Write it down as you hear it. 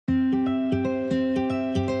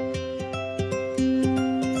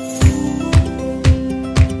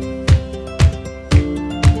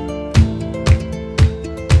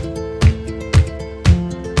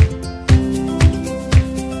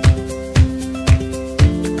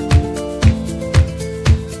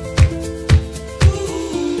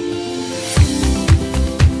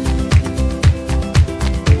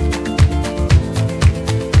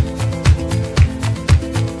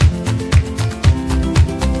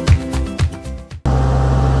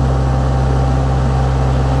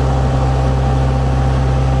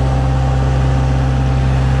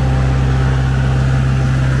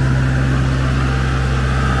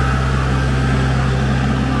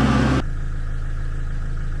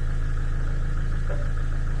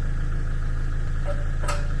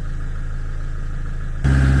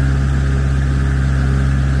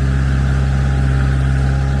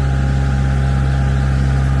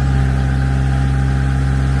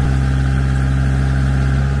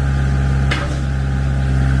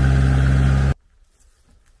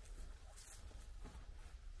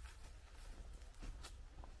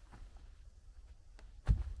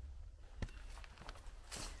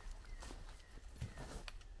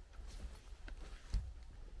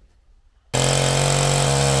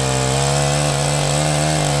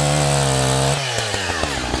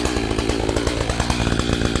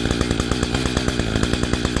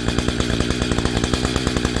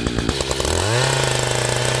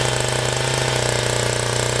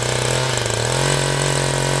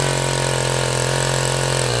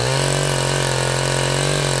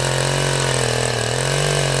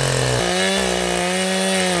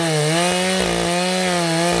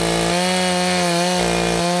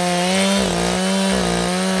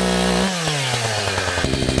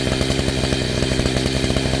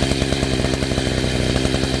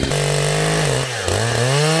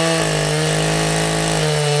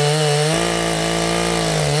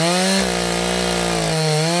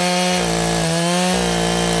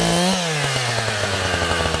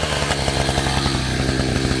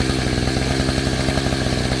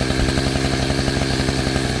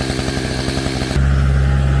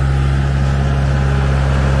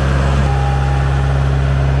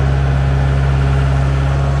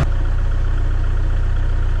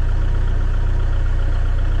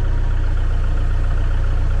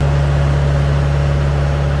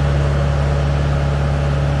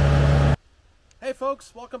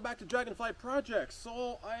folks, welcome back to Dragonfly Projects.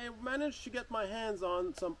 So I managed to get my hands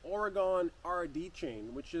on some Oregon RD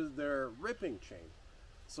chain, which is their ripping chain.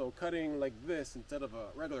 So cutting like this instead of a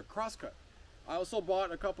regular crosscut. I also bought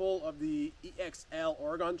a couple of the EXL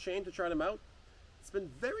Oregon chain to try them out. It's been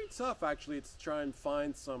very tough actually to try and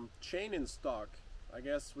find some chain in stock. I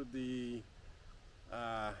guess with the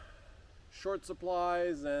short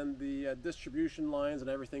supplies and the distribution lines and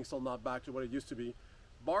everything still not back to what it used to be.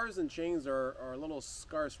 Bars and chains are a little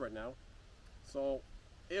scarce right now. So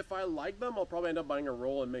if I like them, I'll probably end up buying a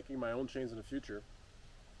roll and making my own chains in the future.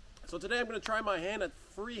 So today I'm going to try my hand at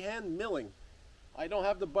freehand milling. I don't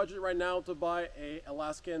have the budget right now to buy a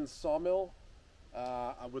Alaskan sawmill.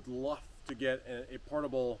 I would love to get a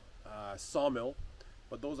portable sawmill,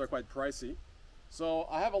 but those are quite pricey. So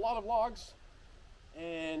I have a lot of logs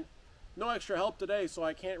and no extra help today, so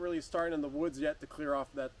I can't really start in the woods yet to clear off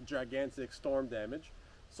that gigantic storm damage.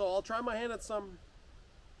 So I'll try my hand at some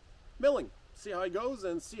milling, see how it goes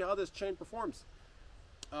and see how this chain performs.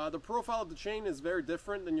 The profile of the chain is very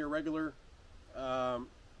different than your regular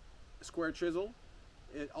square chisel.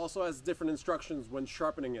 It also has different instructions when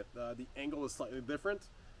sharpening it. The angle is slightly different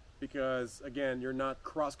because, again, you're not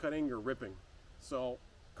cross-cutting, you're ripping. So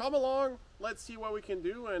come along, let's see what we can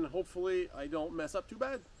do, and hopefully I don't mess up too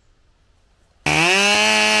bad.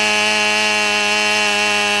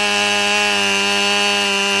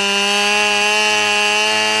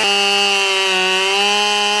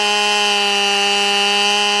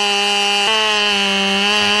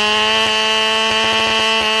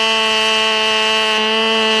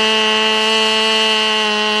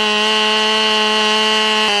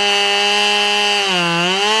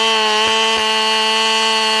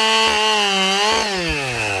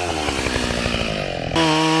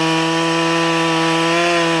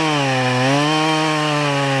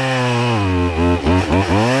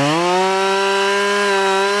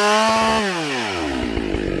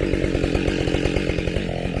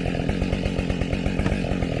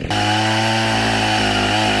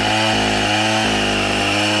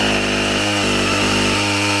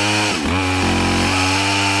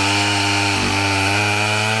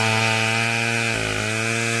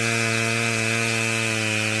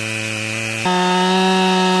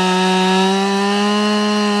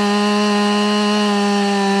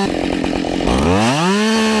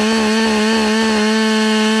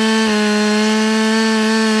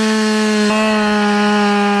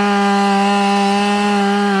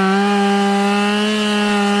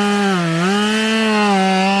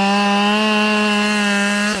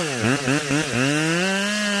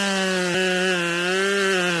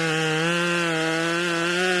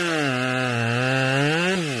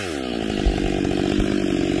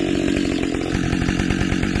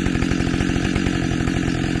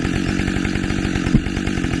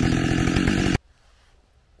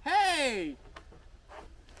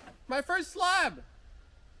 My first slab!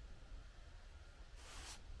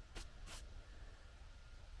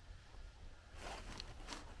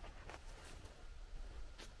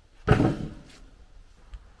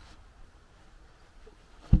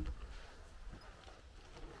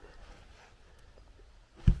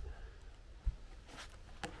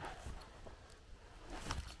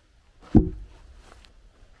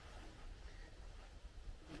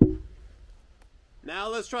 Now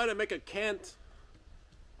let's try to make a cant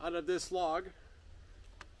out of this log.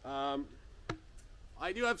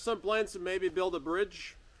 I do have some plans to maybe build a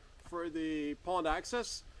bridge for the pond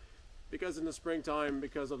access, because in the springtime,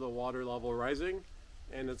 because of the water level rising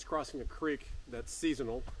and it's crossing a creek that's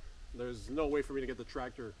seasonal, there's no way for me to get the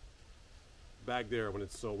tractor back there when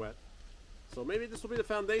it's so wet. So maybe this will be the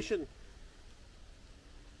foundation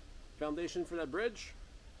for that bridge.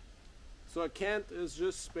 So a cant is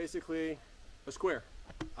just basically a square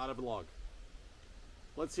out of a log.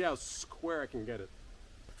 Let's see how square I can get it.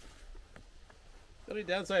 The only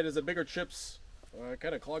downside is the bigger chips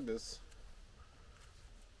kind of clog this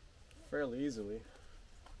fairly easily.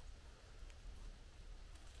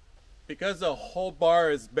 Because the whole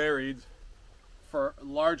bar is buried for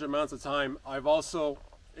large amounts of time, I've also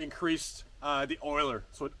increased the oiler,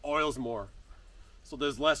 so it oils more. So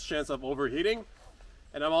there's less chance of overheating.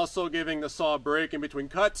 And I'm also giving the saw a break in between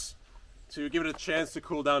cuts to give it a chance to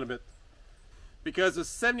cool down a bit. Because a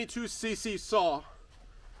 72cc saw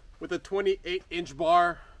with a 28-inch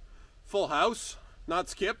bar full house, not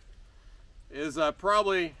skip, is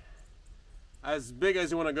probably as big as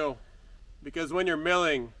you want to go. Because when you're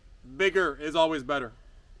milling, bigger is always better.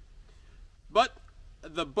 But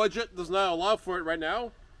the budget does not allow for it right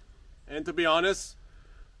now. And to be honest,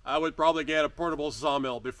 I would probably get a portable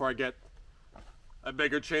sawmill before I get a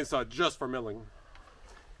bigger chainsaw just for milling.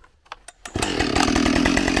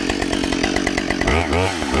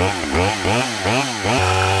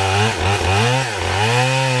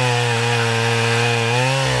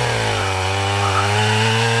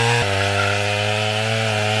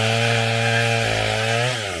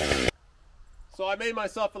 I made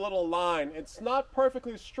myself a little line. It's not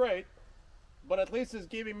perfectly straight, but at least it's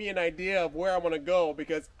giving me an idea of where I want to go,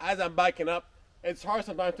 because as I'm biking up, it's hard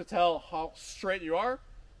sometimes to tell how straight you are.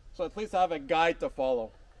 So at least I have a guide to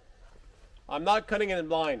follow. I'm not cutting it in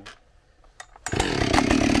blind.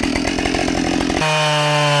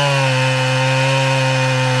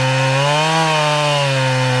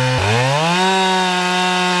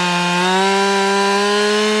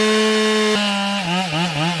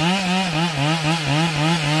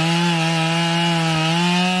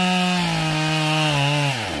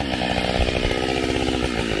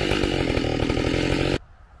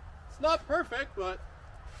 Not perfect, but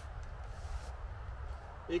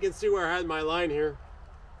you can see where I had my line here.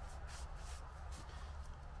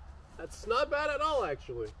 That's not bad at all,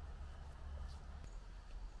 actually.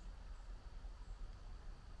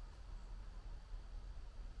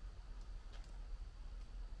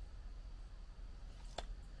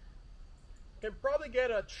 Can probably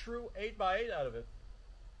get a true 8x8 out of it.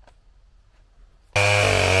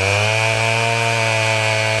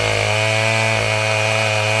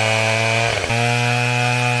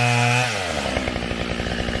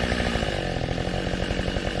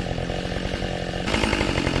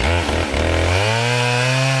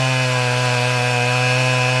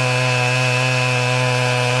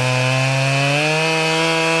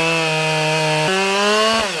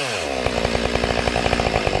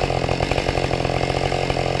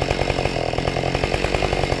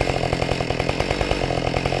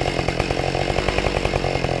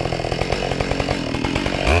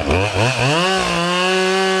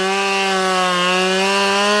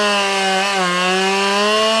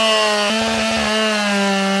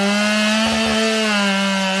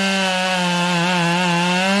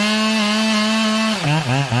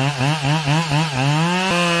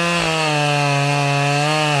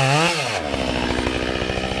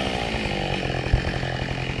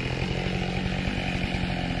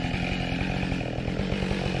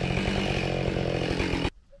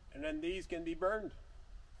 And then these can be burned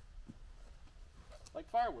like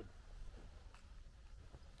firewood.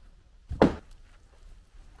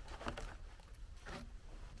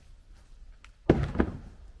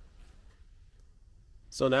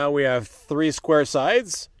 So now we have 3 square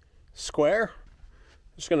sides. Square.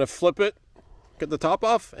 Just gonna flip it, get the top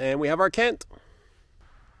off, and we have our Kent.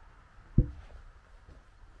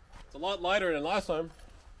 It's a lot lighter than last time.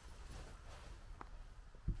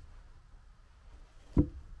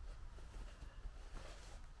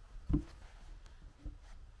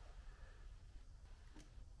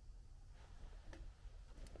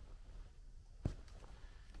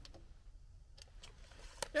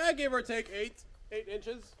 Yeah, give or take 8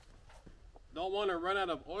 inches. Don't want to run out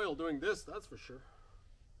of oil doing this, that's for sure.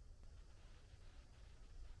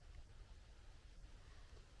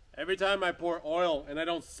 Every time I pour oil and I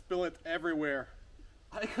don't spill it everywhere,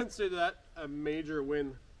 I consider that a major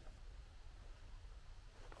win.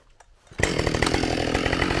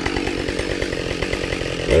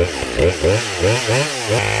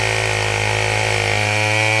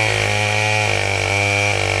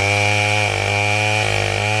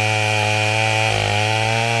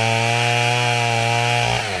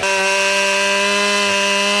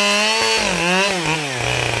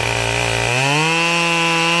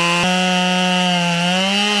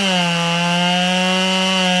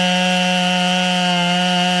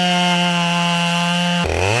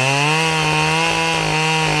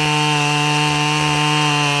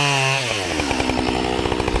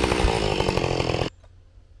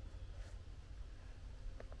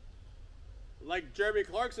 Like Jeremy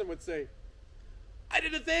Clarkson would say, I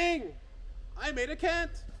did a thing! I made a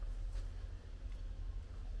Kent!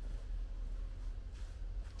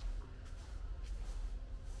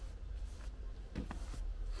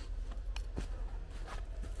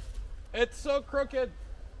 It's so crooked.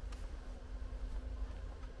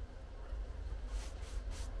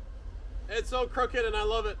 It's so crooked and I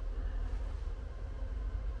love it.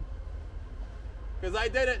 Because I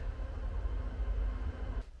did it.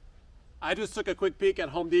 I just took a quick peek at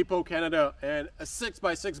Home Depot, Canada, and a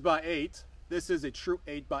 6x6x8. This is a true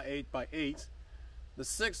 8x8x8. The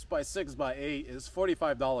 6x6x8 is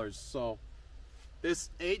 $45. So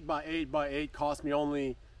this 8x8x8 cost me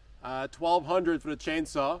only $1,200 for the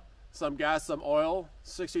chainsaw, some gas, some oil,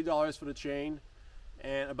 $60 for the chain,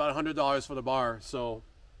 and about $100 for the bar. So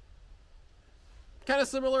kind of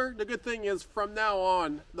similar. The good thing is from now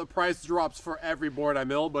on, the price drops for every board I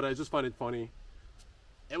mill, but I just find it funny.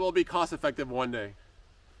 It will be cost effective one day.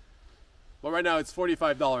 But right now it's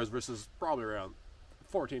 $45 versus probably around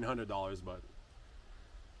 $1,400, but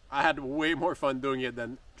I had way more fun doing it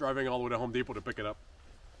than driving all the way to Home Depot to pick it up.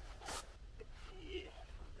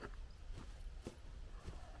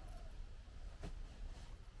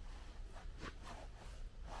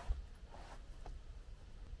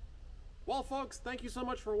 Well, folks, thank you so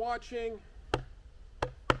much for watching.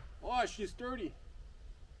 Oh, she's sturdy.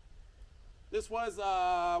 This was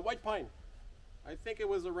white pine. I think it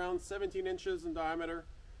was around 17 inches in diameter.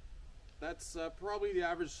 That's probably the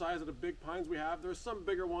average size of the big pines we have. There's some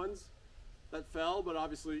bigger ones that fell, but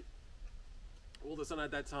obviously we'll decide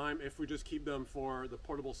at that time if we just keep them for the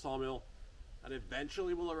portable sawmill that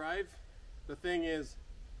eventually will arrive. The thing is,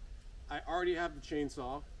 I already have the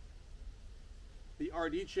chainsaw. The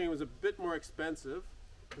RD chain was a bit more expensive.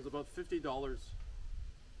 It was about $50,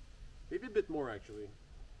 maybe a bit more actually,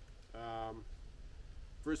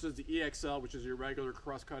 versus the EXL, which is your regular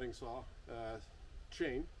cross-cutting saw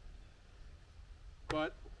chain.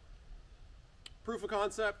 But proof of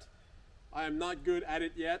concept, I am not good at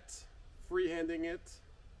it yet. Freehanding it,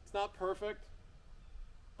 it's not perfect,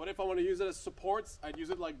 but if I want to use it as supports, I'd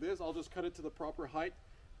use it like this. I'll just cut it to the proper height,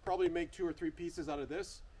 probably make 2 or 3 pieces out of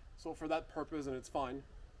this. So for that purpose, and it's fine.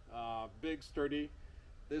 Big, sturdy.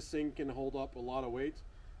 This thing can hold up a lot of weight.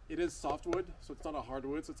 It is softwood, so it's not a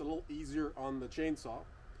hardwood, so it's a little easier on the chainsaw.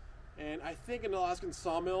 And I think an Alaskan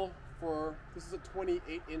sawmill this is a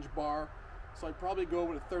 28-inch bar, so I'd probably go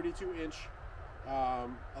with a 32-inch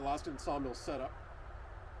Alaskan sawmill setup.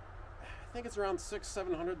 I think it's around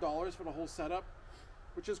 $600–700 for the whole setup,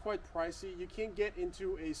 which is quite pricey. You can't get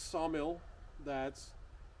into a sawmill that's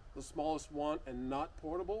the smallest one and not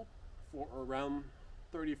portable for around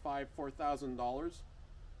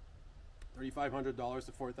 $3,500–4,000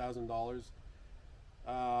 to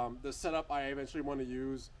 $4,000. The setup I eventually want to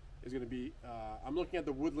use is going to be, I'm looking at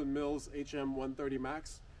the Woodland Mills HM130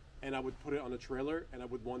 Max, and I would put it on a trailer, and I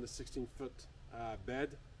would want a 16-foot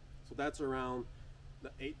bed. So that's around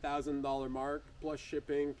the $8,000 mark, plus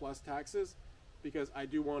shipping, plus taxes, because I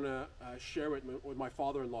do want to share it with my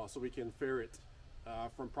father-in-law so we can fare it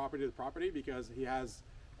from property to property, because he has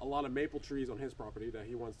a lot of maple trees on his property that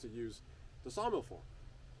he wants to use the sawmill for.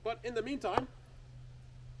 But in the meantime,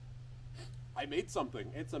 I made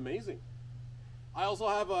something. It's amazing. I also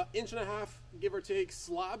have an 1.5 inch, give or take,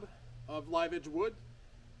 slab of live edge wood.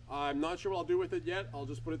 I'm not sure what I'll do with it yet. I'll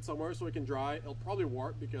just put it somewhere so it can dry. It'll probably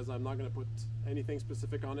warp because I'm not going to put anything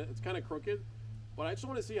specific on it. It's kind of crooked, but I just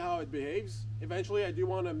want to see how it behaves. Eventually, I do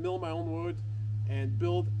want to mill my own wood and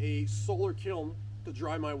build a solar kiln to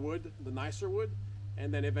dry my wood, the nicer wood,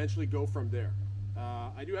 and then eventually go from there.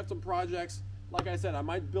 I do have some projects. Like I said, I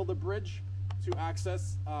might build a bridge to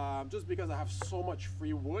access, just because I have so much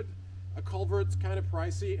free wood. A culvert's kind of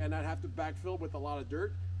pricey, and I'd have to backfill with a lot of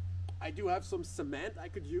dirt. I do have some cement I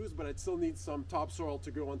could use, but I'd still need some topsoil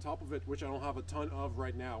to go on top of it, which I don't have a ton of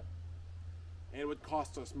right now. And it would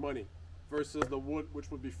cost us money versus the wood,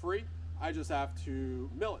 which would be free. I just have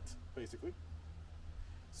to mill it, basically.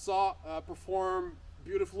 Saw perform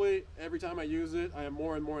beautifully every time I use it. I am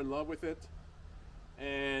more and more in love with it.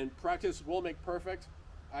 And practice will make perfect.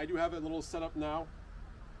 I do have a little setup now.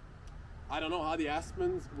 I don't know how the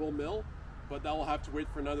Aspens will mill, but that will have to wait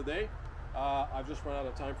for another day. I've just run out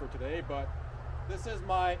of time for today, but this is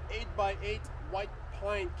my 8x8 white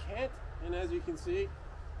pine cant, and as you can see,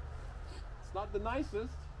 it's not the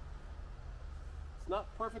nicest. It's not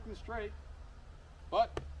perfectly straight,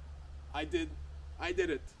 but I did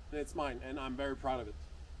it, and it's mine, and I'm very proud of it.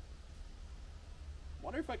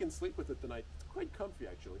 Wonder if I can sleep with it tonight. It's quite comfy,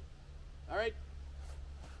 actually. All right.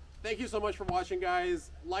 Thank you so much for watching,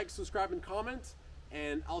 guys. Like, subscribe, and comment,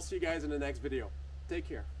 and I'll see you guys in the next video. Take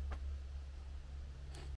care.